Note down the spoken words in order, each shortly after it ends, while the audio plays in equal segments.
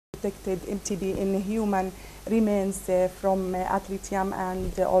undetected MTB in human remains from Atletium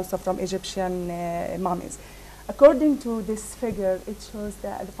and also from Egyptian mummies. According to this figure, it shows the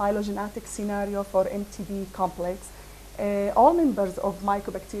phylogenetic scenario for MTB complex. All members of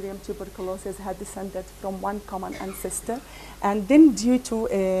Mycobacterium tuberculosis had descended from one common ancestor, and then due to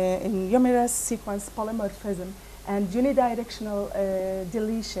numerous sequence polymorphism and unidirectional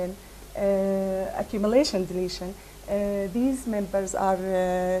deletion, accumulation deletion, these members are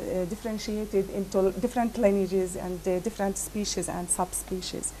differentiated into different lineages and different species and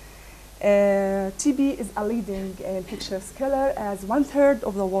subspecies. TB is a leading infectious killer, as 1/3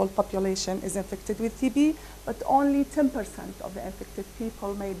 of the world population is infected with TB, but only 10% of the infected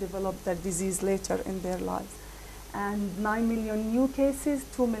people may develop the disease later in their lives. And 9 million new cases,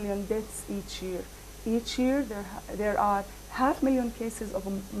 2 million deaths each year. Each year, there are 500,000 cases of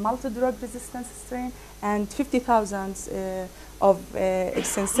multi-drug resistance strain and 50,000 of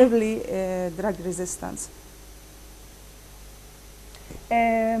extensively drug resistance.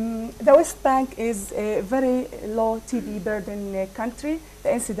 The West Bank is a very low TB burden country.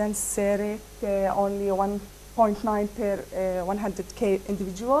 The incidence rate only 1.9 per 100K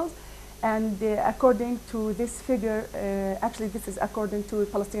individuals. And according to this figure, actually this is according to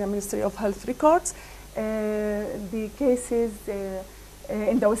Palestinian Ministry of Health records, the cases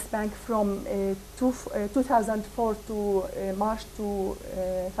in the West Bank from 2004 to March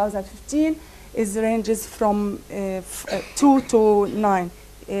 2015 ranges from 2 to 9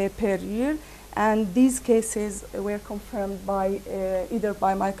 per year, and these cases were confirmed by either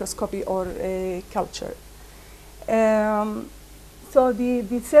by microscopy or culture. So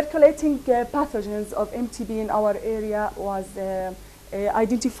the circulating pathogens of MTB in our area was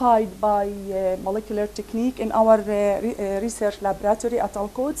identified by molecular technique in our research laboratory at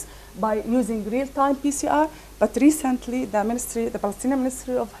Al-Quds by using real-time PCR, but recently the Palestinian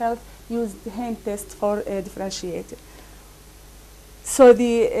Ministry of Health used the hand test for differentiating. So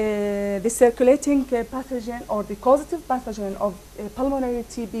the circulating pathogen or the causative pathogen of pulmonary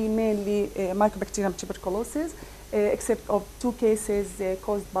TB, mainly Mycobacterium tuberculosis, except of 2 cases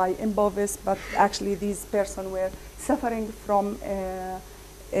caused by M. bovis, but actually these persons were suffering from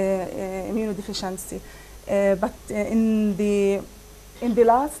immunodeficiency. But in the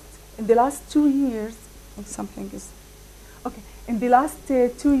last 2 years, something is okay. In the last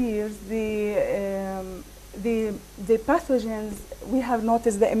 2 years, the pathogens, we have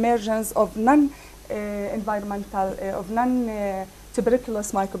noticed the emergence of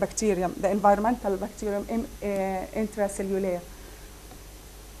tuberculous mycobacterium, the environmental bacterium intracellular.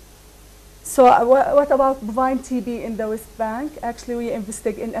 So what about bovine TB in the West Bank? Actually, we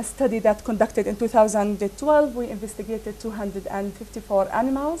investigated in a study that conducted in 2012, we investigated 254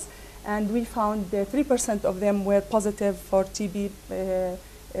 animals, and we found 3% of them were positive for TB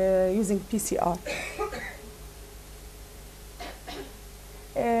using PCR.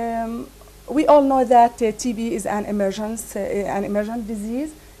 We all know that TB is an emergent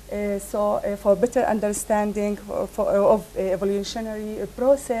disease. So for better understanding of evolutionary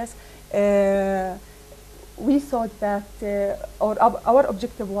process, we thought that our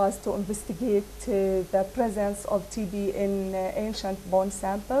objective was to investigate the presence of TB in ancient bone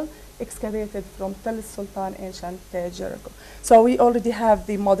sample excavated from es-Sultan ancient Jericho. So we already have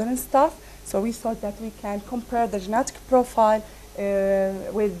the modern stuff, so we thought that we can compare the genetic profile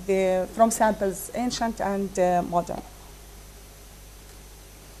from samples ancient and modern.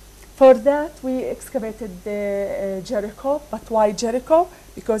 For that, we excavated Jericho. But why Jericho?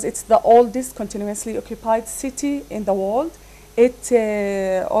 Because it's the oldest continuously occupied city in the world. It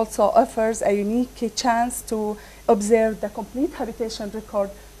also offers a unique chance to observe the complete habitation record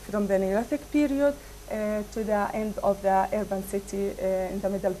from the Neolithic period to the end of the urban city in the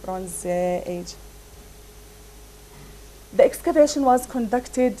Middle Bronze Age. The excavation was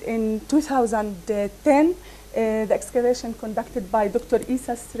conducted in 2010. The excavation conducted by Dr.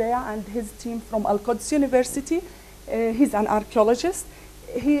 Isa Sreya and his team from Al-Quds University. He's an archaeologist.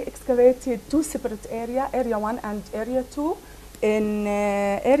 He excavated 2 separate areas, Area 1 and Area 2. In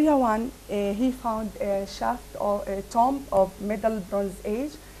Area 1, he found a shaft or a tomb of Middle Bronze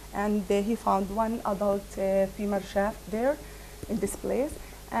Age, and he found 1 adult femur shaft there in this place.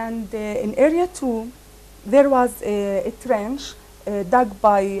 And in Area 2, there was a trench dug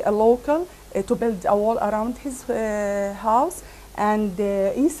by a local to build a wall around his house, and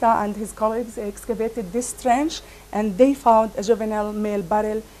Isa and his colleagues excavated this trench, and they found a juvenile male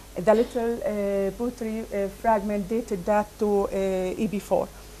barrel. The little pottery fragment dated that to EB4.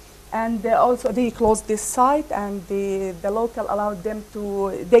 And also they closed this site, and the local allowed them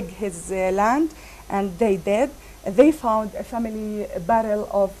to dig his land, and they did. They found a family barrel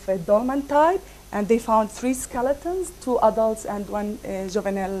of dolmen type, and they found 3 skeletons, 2 adults and 1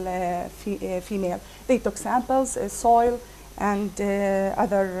 juvenile female. They took samples, soil, and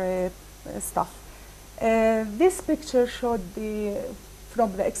other stuff. This picture showed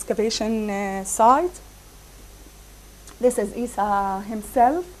from the excavation site. This is Isa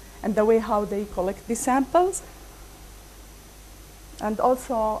himself and the way how they collect the samples. And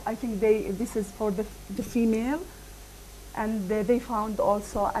also, I think this is for the female. And they found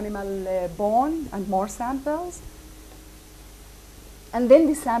also animal bone and more samples. And then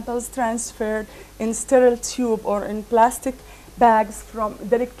the samples transferred in sterile tube or in plastic bags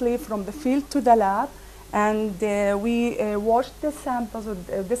directly from the field to the lab. And we washed the samples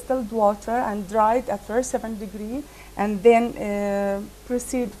with distilled water and dried at 37 degrees, and then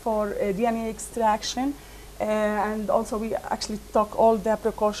proceed for DNA extraction. And also we actually took all the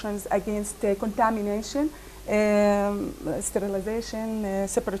precautions against contamination, sterilization,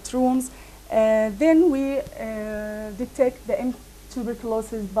 separate rooms. Then we detect the M.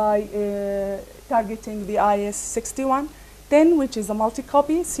 tuberculosis by targeting the IS6110, which is a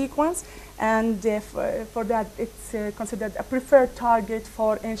multi-copy sequence. And for that, it's considered a preferred target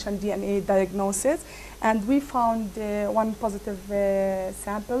for ancient DNA diagnosis. And we found 1 positive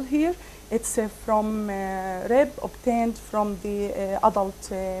sample here. It's from rib obtained from the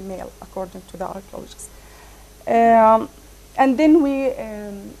adult male, according to the archaeologists. And then we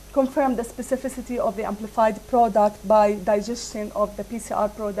confirmed the specificity of the amplified product by digestion of the PCR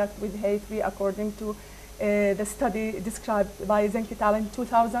product with Hay3, according to the study described by Zenk et al. In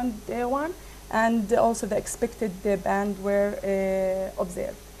 2001, and also the expected band were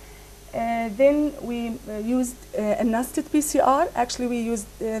observed. Then we used a nested PCR. Actually, we used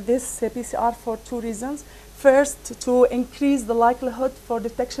this PCR for 2 reasons. First, to increase the likelihood for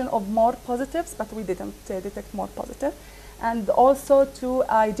detection of more positives, but we didn't detect more positive. And also to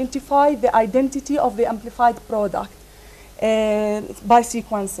identify the identity of the amplified product by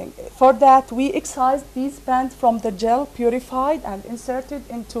sequencing. For that, we excised these bands from the gel, purified and inserted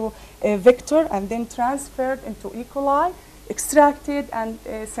into a vector, and then transferred into E. coli, extracted and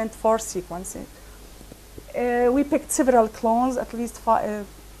sent for sequencing. We picked several clones, at least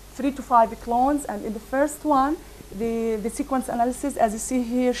 3 to 5 clones, and in the first one, the sequence analysis, as you see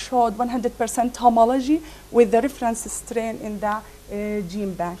here, showed 100% homology with the reference strain in the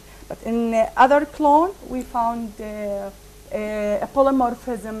gene bank. But in other clone, we found a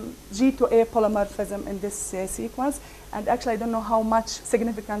polymorphism, G to A polymorphism in this sequence, and actually I don't know how much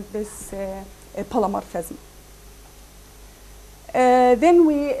significant this polymorphism. Then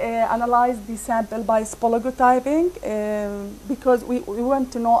we analyzed the sample by spologotyping because we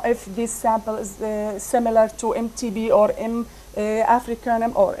want to know if this sample is similar to MTB or M.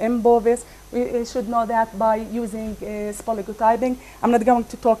 africanum or M. bovis. We should know that by using spologotyping. I'm not going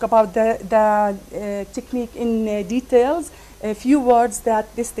to talk about the technique in details. A few words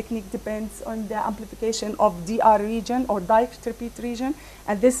that this technique depends on the amplification of DR region or direct repeat region,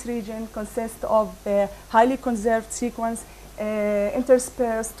 and this region consists of highly conserved sequence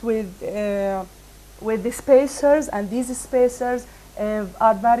interspersed with the spacers, and these spacers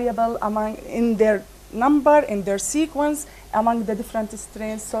are variable in their number, in their sequence, among the different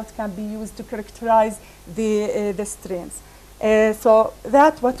strains, so it can be used to characterize the strains. So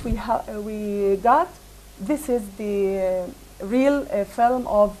that's what we got. This is the real film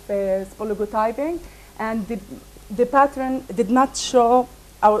of spologotyping, and the pattern did not show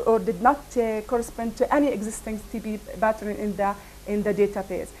or did not correspond to any existing TB pattern in the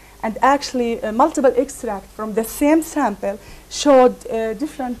database. And actually, multiple extracts from the same sample showed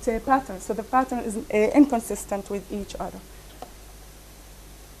different patterns. So the pattern is inconsistent with each other.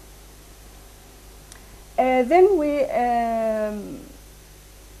 Then we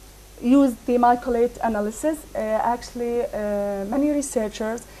used the mycolate analysis. Actually, many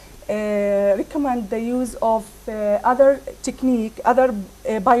researchers recommend the use of other technique, other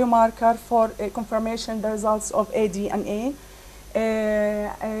biomarker for confirmation the results of ADNA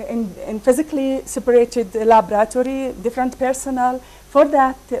in physically separated laboratory, different personnel. For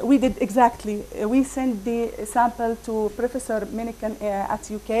that, we did exactly. We sent the sample to Professor Miniken at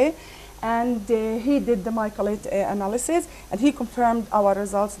UK, and he did the mycolate analysis, and he confirmed our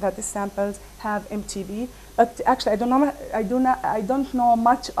results that the samples have MTB. But actually, I don't know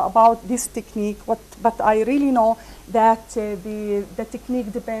much about this technique. But I really know that the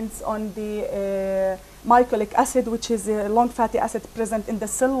technique depends on the mycolic acid, which is a long fatty acid present in the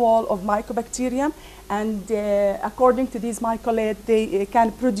cell wall of Mycobacterium, and according to these mycolate, they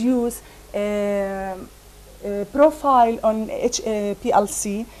can produce a profile on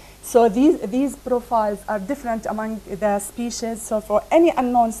PLC. So these profiles are different among the species. So for any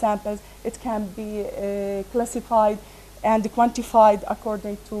unknown samples, it can be classified and quantified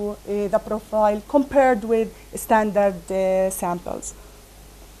according to the profile compared with standard samples.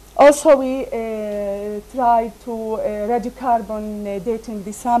 Also, we tried to radiocarbon dating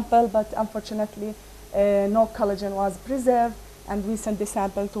the sample, but unfortunately, no collagen was preserved, and we sent the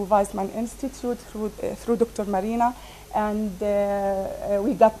sample to Weizmann Institute through Dr. Marina, and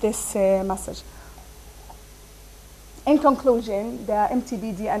we got this message. In conclusion, the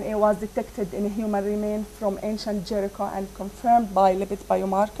MTB DNA was detected in human remain from ancient Jericho and confirmed by lipid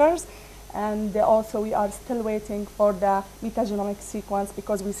biomarkers. And also we are still waiting for the metagenomic sequence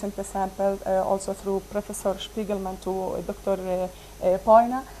because we sent the sample also through Professor Spiegelman to Dr.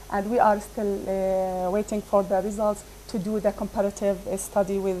 Poina, and we are still waiting for the results to do the comparative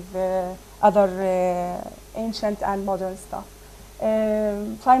study with other ancient and modern stuff.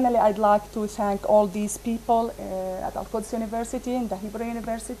 Finally, I'd like to thank all these people at Al-Quds University and the Hebrew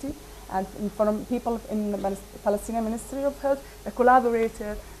University, and from people in the Palestinian Ministry of Health, the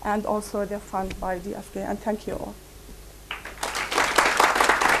collaborator, and also the fund by DFK. And thank you all.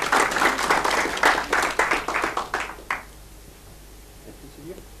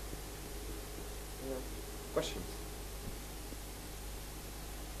 Questions?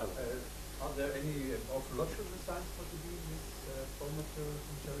 Are there any morphological signs for to be in this bone material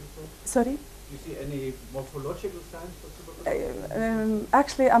from Jericho? Sorry? Do you see any morphological signs for tuberculosis?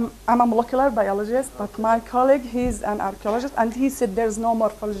 Actually, I'm a molecular biologist, but my colleague, he's an archaeologist, and he said there's no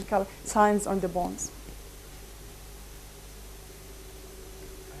morphological signs on the bones.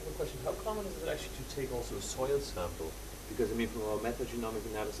 I have a question. How common is it actually to take also a soil sample? Because, I mean, from our metagenomic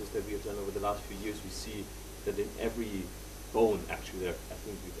analysis that we have done over the last few years, we see that in every bone, actually, that I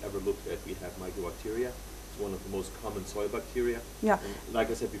think we've ever looked at, we have Mycobacteria. It's one of the most common soil bacteria. Yeah. And like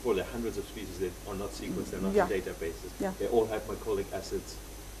I said before, there are hundreds of species that are not sequenced, they're not Yeah. in databases. Yeah. They all have mycolic acids.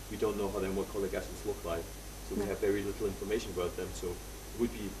 We don't know how their mycolic acids look like. So we Yeah. have very little information about them. So it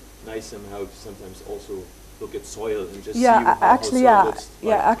would be nice somehow to sometimes also look at soil and just see actually, how soil looks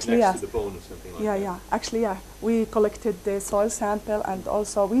like actually, next yes. to the bone or something like that. Actually, we collected the soil sample, and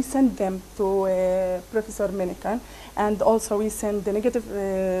also we sent them to Professor Minikan, and also we sent the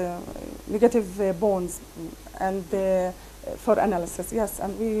negative bones and for analysis. Yes,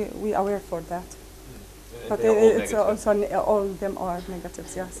 and we aware for that. And But they are all it's negative. also all of them are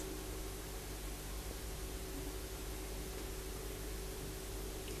negatives. Yes.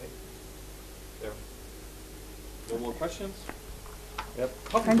 There. No more questions? Yep.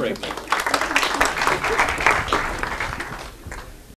 Coffee Thank break you. now.